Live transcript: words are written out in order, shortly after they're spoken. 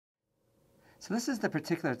So this is the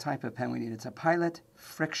particular type of pen we need. It's a Pilot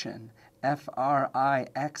Frixion,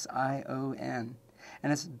 Frixion.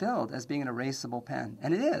 And it's billed as being an erasable pen,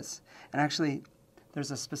 and it is. And actually,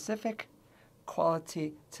 there's a specific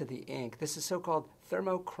quality to the ink. This is so-called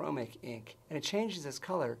thermochromic ink, and it changes its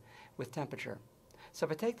color with temperature. So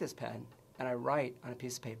if I take this pen and I write on a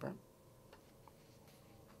piece of paper,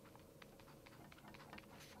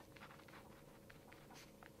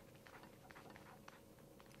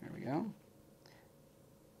 there we go.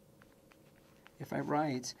 If I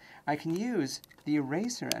write, I can use the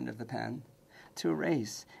eraser end of the pen to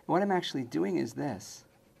erase. And what I'm actually doing is this.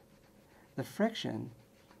 The friction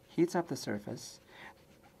heats up the surface,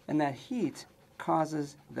 and that heat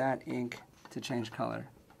causes that ink to change color.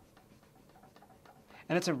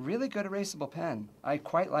 And it's a really good erasable pen. I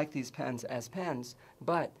quite like these pens as pens,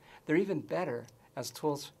 but they're even better as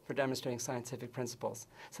tools for demonstrating scientific principles.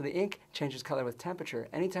 So the ink changes color with temperature.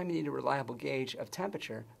 Anytime you need a reliable gauge of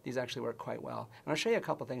temperature, these actually work quite well. And I'll show you a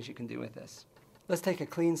couple things you can do with this. Let's take a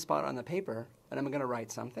clean spot on the paper, and I'm going to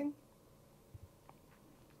write something.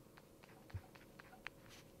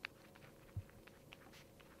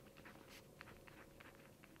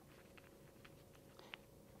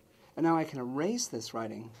 And now I can erase this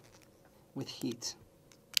writing with heat.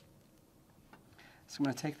 So I'm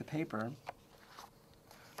going to take the paper,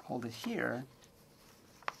 hold it here,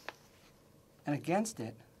 and against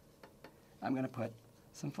it, I'm going to put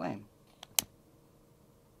some flame.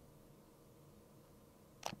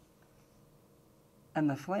 And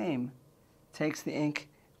the flame takes the ink,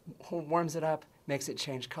 warms it up, makes it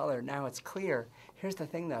change color. Now it's clear. Here's the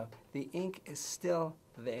thing though, the ink is still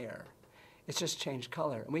there. It's just changed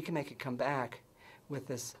color, and we can make it come back with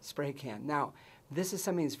this spray can. Now, this is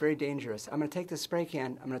something that's very dangerous. I'm going to take this spray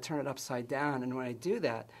can, I'm going to turn it upside down, and when I do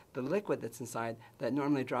that, the liquid that's inside that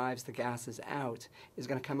normally drives the gases out is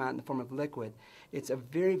going to come out in the form of liquid. It's a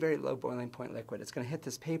very, very low boiling point liquid. It's going to hit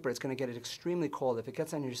this paper, it's going to get it extremely cold. If it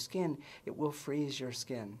gets on your skin, it will freeze your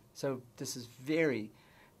skin. So this is very,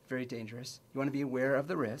 very dangerous. You want to be aware of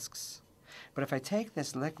the risks. But if I take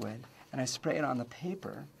this liquid and I spray it on the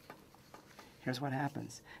paper, here's what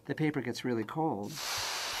happens. The paper gets really cold,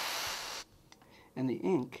 and the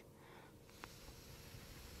ink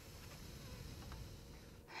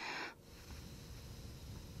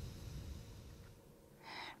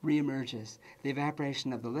reemerges. The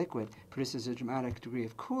evaporation of the liquid produces a dramatic degree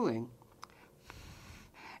of cooling,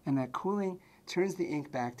 and that cooling turns the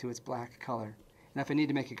ink back to its black color. And if I need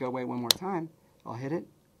to make it go away one more time, I'll hit it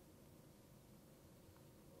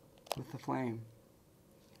with the flame.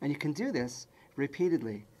 And you can do this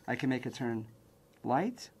repeatedly. I can make it turn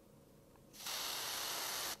light,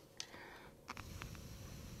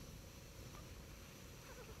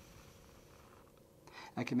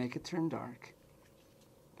 I can make it turn dark,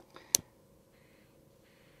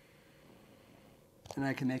 and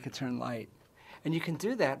I can make it turn light. And you can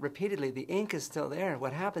do that repeatedly. The ink is still there.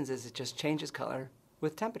 What happens is it just changes color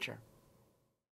with temperature.